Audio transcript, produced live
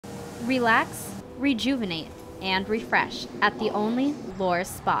Relax, rejuvenate, and refresh at the only Lore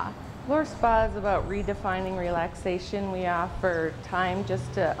Spa. Lore Spa is about redefining relaxation. We offer time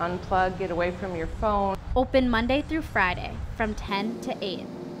just to unplug, get away from your phone. Open Monday through Friday from 10 to 8,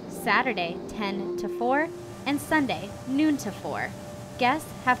 Saturday 10 to 4, and Sunday noon to 4.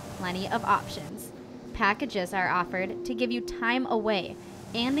 Guests have plenty of options. Packages are offered to give you time away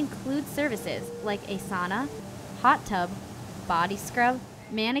and include services like a sauna, hot tub, body scrub,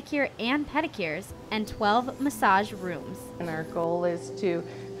 manicure and pedicures, and 12 massage rooms. And our goal is to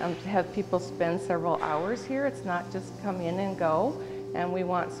have people spend several hours here. It's not just come in and go. And we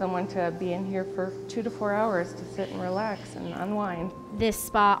want someone to be in here for 2 to 4 hours to sit and relax and unwind. This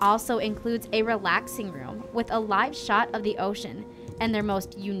spa also includes a relaxing room with a live shot of the ocean, and their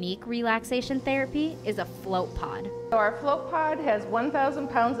most unique relaxation therapy is a float pod. So our float pod has 1,000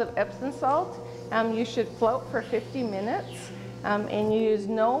 pounds of Epsom salt. You should float for 50 minutes. And you use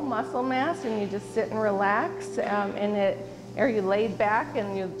no muscle mass, and you just sit and relax, or you lay back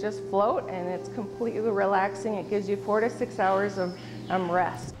and you just float, and it's completely relaxing. It gives you 4 to 6 hours of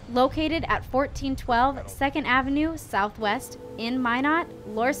rest. Located at 1412 2nd Avenue Southwest in Minot,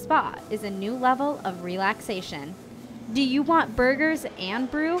 Lore Spa is a new level of relaxation. Do you want burgers and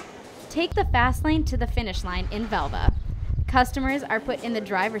brew? Take the fast lane to the finish line in Velva. Customers are put in the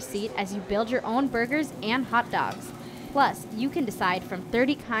driver's seat as you build your own burgers and hot dogs. Plus, you can decide from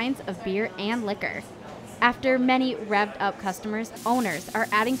 30 kinds of beer and liquor. After many revved-up customers, owners are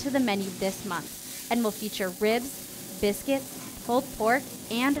adding to the menu this month and will feature ribs, biscuits, pulled pork,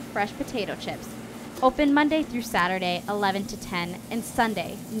 and fresh potato chips. Open Monday through Saturday, 11 to 10, and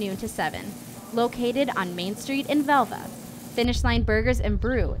Sunday, noon to 7. Located on Main Street in Velva, Finish Line Burgers and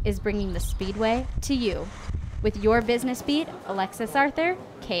Brew is bringing the Speedway to you. With your business beat, Alexis Arthur,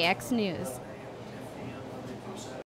 KX News.